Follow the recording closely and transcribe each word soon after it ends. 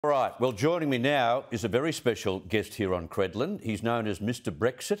All right, well, joining me now is a very special guest here on Credlin. He's known as Mr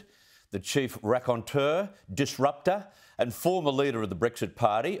Brexit, the chief raconteur, disruptor and former leader of the Brexit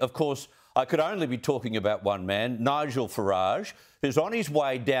Party. Of course, I could only be talking about one man, Nigel Farage, who's on his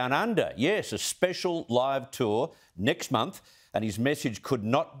way down under. Yes, a special live tour next month, and his message could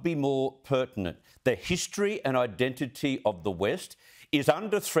not be more pertinent. The history and identity of the West is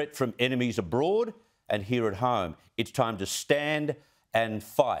under threat from enemies abroad and here at home. It's time to stand and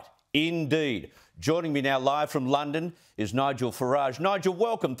fight. Indeed. Joining me now live from London is Nigel Farage. Nigel,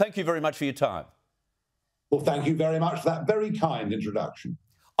 welcome. Thank you very much for your time. Well, thank you very much for that very kind introduction.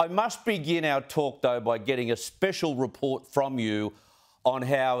 I must begin our talk, though, by getting a special report from you on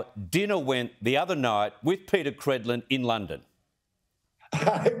how dinner went the other night with Peter Credlin in London.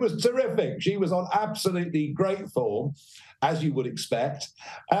 It was terrific. She was on absolutely great form, as you would expect.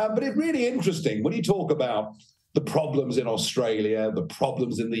 But it's really interesting when you talk about the problems in Australia, the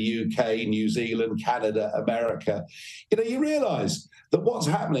problems in the UK, New Zealand, Canada, America. You realise that what's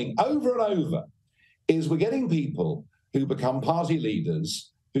happening over and over is we're getting people who become party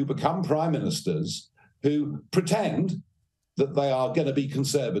leaders, who become prime ministers, who pretend that they are going to be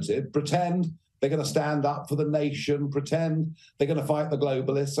conservative, pretend they're going to stand up for the nation, pretend they're going to fight the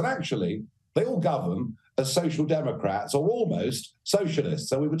globalists, and actually they all govern as social democrats or almost socialists.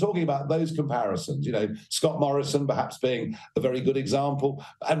 So we were talking about those comparisons, Scott Morrison perhaps being a very good example,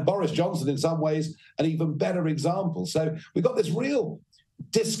 and Boris Johnson in some ways an even better example. So we've got this real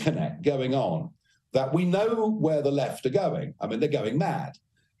disconnect going on that we know where the left are going. I mean, they're going mad.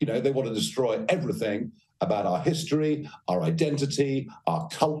 They want to destroy everything about our history, our identity, our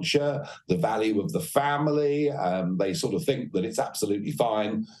culture, the value of the family. They sort of think that it's absolutely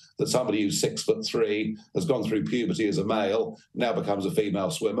fine that somebody who's 6'3", has gone through puberty as a male, now becomes a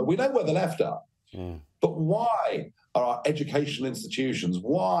female swimmer. We know where the left are. But why are our educational institutions,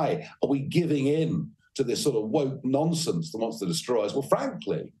 why are we giving in to this sort of woke nonsense that wants to destroy us? Well,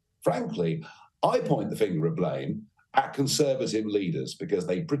 frankly, I point the finger of blame at conservative leaders because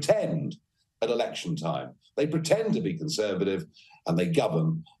they pretend at election time. They pretend to be conservative and they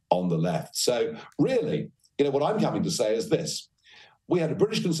govern on the left. So really, what I'm coming to say is this. We had a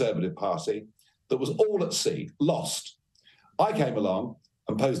British Conservative Party that was all at sea, lost. I came along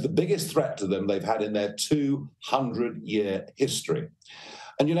and posed the biggest threat to them they've had in their 200-year history.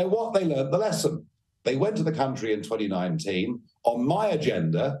 And you know what? They learned the lesson. They went to the country in 2019 on my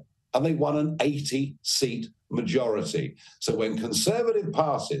agenda and they won an 80-seat majority. So when Conservative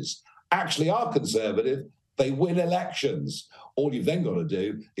parties actually are conservative, they win elections. All you've then got to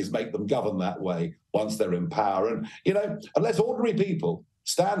do is make them govern that way once they're in power. And, unless ordinary people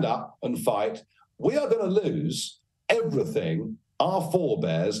stand up and fight, we are going to lose everything our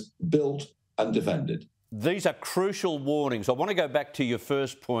forebears built and defended. These are crucial warnings. I want to go back to your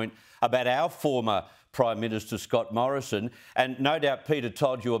first point about our former Prime Minister, Scott Morrison, and no doubt Peter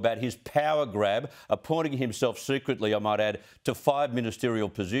told you about his power grab, appointing himself secretly, I might add, to 5 ministerial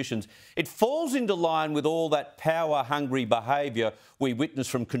positions. It falls into line with all that power-hungry behaviour we witness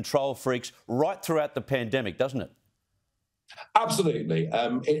from control freaks right throughout the pandemic, doesn't it? Absolutely.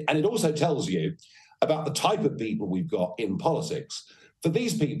 And it also tells you about the type of people we've got in politics. For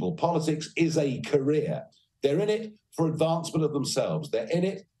these people, politics is a career. They're in it for advancement of themselves. They're in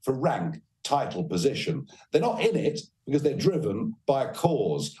it for rank, title, position. They're not in it because they're driven by a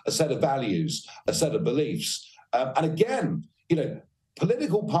cause, a set of values, a set of beliefs. And again,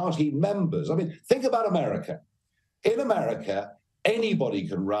 political party members, think about America. In America, anybody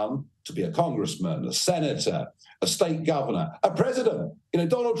can run to be a congressman, a senator, a state governor, a president.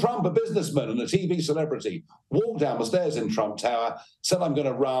 Donald Trump, a businessman and a TV celebrity, walked down the stairs in Trump Tower, said, I'm going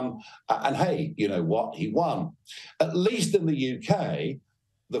to run. And hey, you know what? He won. At least in the UK,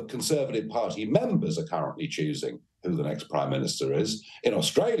 the Conservative Party members are currently choosing who the next Prime Minister is. In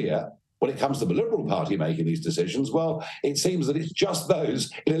Australia, when it comes to the Liberal Party making these decisions, well, it seems that it's just those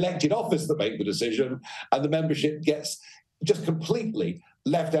in elected office that make the decision and the membership gets just completely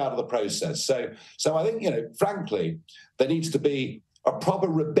left out of the process. So I think, frankly, there needs to be a proper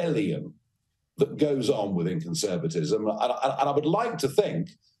rebellion that goes on within conservatism. And I would like to think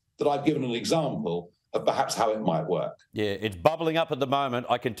that I've given an example of perhaps how it might work. Yeah, it's bubbling up at the moment.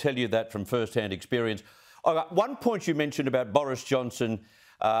 I can tell you that from first-hand experience. One point you mentioned about Boris Johnson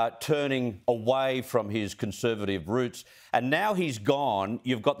turning away from his conservative roots, and now he's gone.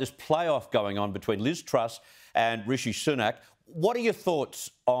 You've got this playoff going on between Liz Truss and Rishi Sunak. What are your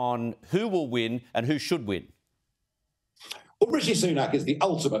thoughts on who will win and who should win? Well, Rishi Sunak is the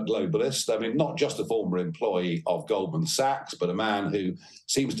ultimate globalist. I mean, not just a former employee of Goldman Sachs, but a man who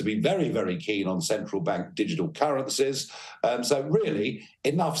seems to be very, very keen on central bank digital currencies. So really,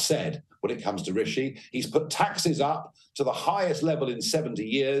 enough said when it comes to Rishi. He's put taxes up to the highest level in 70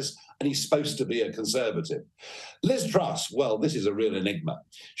 years, and he's supposed to be a conservative. Liz Truss, well, this is a real enigma.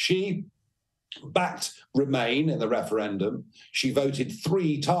 She backed Remain in the referendum. She voted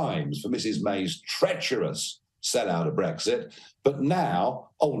 3 times for Mrs May's treacherous sellout of Brexit. But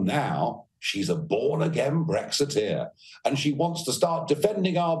now, now, she's a born-again Brexiteer. And she wants to start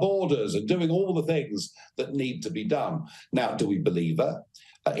defending our borders and doing all the things that need to be done. Now, do we believe her?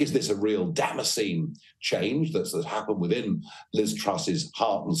 Is this a real Damascene change that's happened within Liz Truss's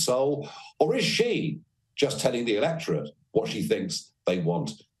heart and soul? Or is she just telling the electorate what she thinks they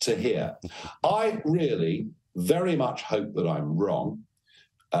want to hear? I really very much hope that I'm wrong,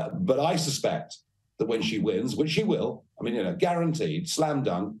 but I suspect that when she wins, which she will, I mean, guaranteed, slam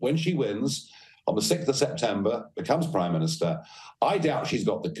dunk, when she wins on the 6th of September, becomes Prime Minister, I doubt she's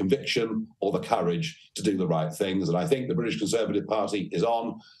got the conviction or the courage to do the right things. And I think the British Conservative Party is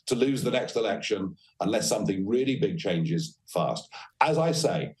on to lose the next election unless something really big changes fast. As I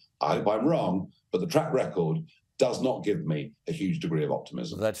say, I hope I'm wrong, but the track record does not give me a huge degree of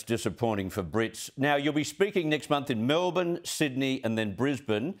optimism. That's disappointing for Brits. Now, you'll be speaking next month in Melbourne, Sydney and then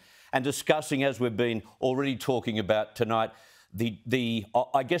Brisbane, and discussing, as we've been already talking about tonight,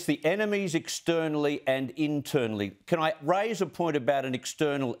 I guess the enemies externally and internally. Can I raise a point about an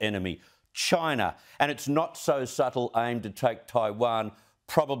external enemy, China, and its not so subtle aim to take Taiwan,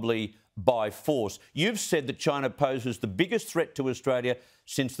 probably by force? You've said that China poses the biggest threat to Australia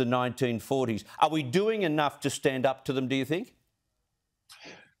since the 1940s. Are we doing enough to stand up to them, do you think?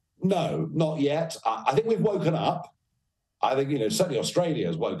 No, not yet. I think we've woken up. I think, certainly Australia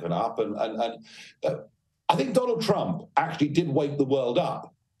has woken up. And I think Donald Trump actually did wake the world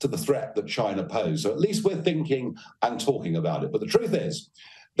up to the threat that China posed. So at least we're thinking and talking about it. But the truth is,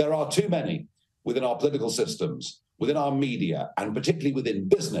 there are too many within our political systems, within our media, and particularly within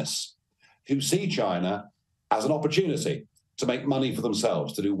business, who see China as an opportunity to make money for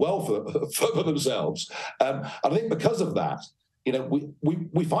themselves, to do well for themselves. And I think because of that,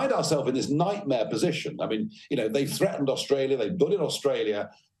 we find ourselves in this nightmare position. I mean, they've threatened Australia, they've bullied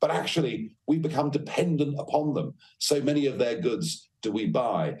Australia, but actually we've become dependent upon them. So many of their goods do we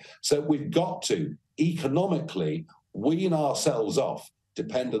buy. So we've got to economically wean ourselves off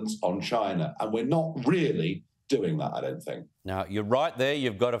dependence on China. And we're not really doing that, I don't think. Now, you're right there.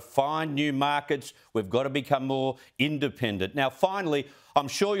 You've got to find new markets. We've got to become more independent. Now, finally, I'm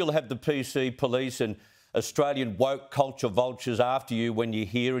sure you'll have the PC police and Australian woke culture vultures after you when you're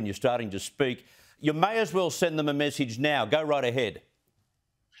here and you're starting to speak. You may as well send them a message now. Go right ahead.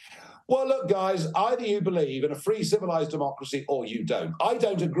 Well, look, guys, either you believe in a free, civilised democracy or you don't. I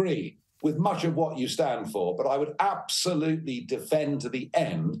don't agree with much of what you stand for, but I would absolutely defend to the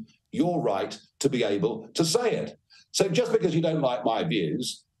end your right to be able to say it. So just because you don't like my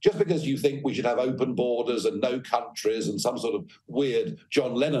views, just because you think we should have open borders and no countries and some sort of weird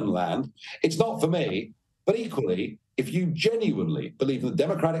John Lennon land, it's not for me. But equally, if you genuinely believe in the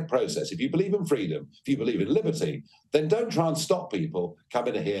democratic process, if you believe in freedom, if you believe in liberty, then don't try and stop people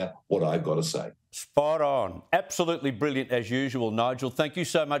coming to hear what I've got to say. Spot on. Absolutely brilliant as usual, Nigel. Thank you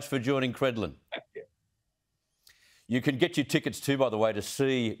so much for joining Credlin. Thank you. You can get your tickets too, by the way, to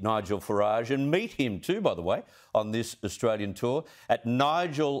see Nigel Farage and meet him too, by the way, on this Australian tour at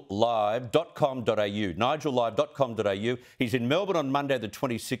nigelive.com.au. nigelive.com.au. He's in Melbourne on Monday, the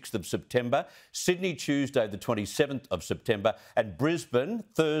 26th of September, Sydney, Tuesday, the 27th of September, and Brisbane,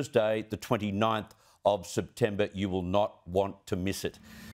 Thursday, the 29th of September. You will not want to miss it.